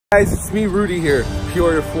Guys, it's me, Rudi here,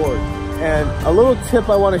 Peoria Ford. And a little tip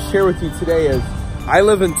I want to share with you today is I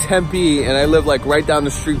live in Tempe and I live like right down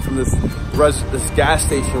the street from this gas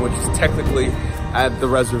station, which is technically at the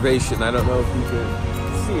reservation. I don't know if you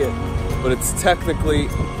can see it, but it's technically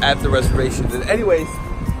at the reservation. And anyways,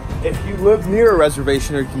 if you live near a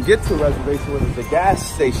reservation or you can get to a reservation where there's a gas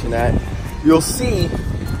station at, you'll see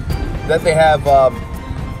that they have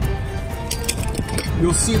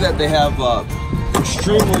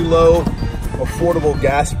extremely low, affordable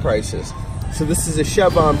gas prices. So this is a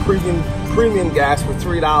Chevron premium gas for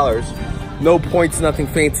 $3. No points, nothing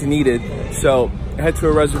fancy needed. So head to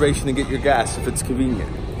a reservation and get your gas if it's convenient.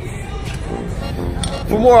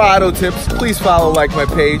 For more auto tips, please follow, like my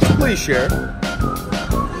page, please share.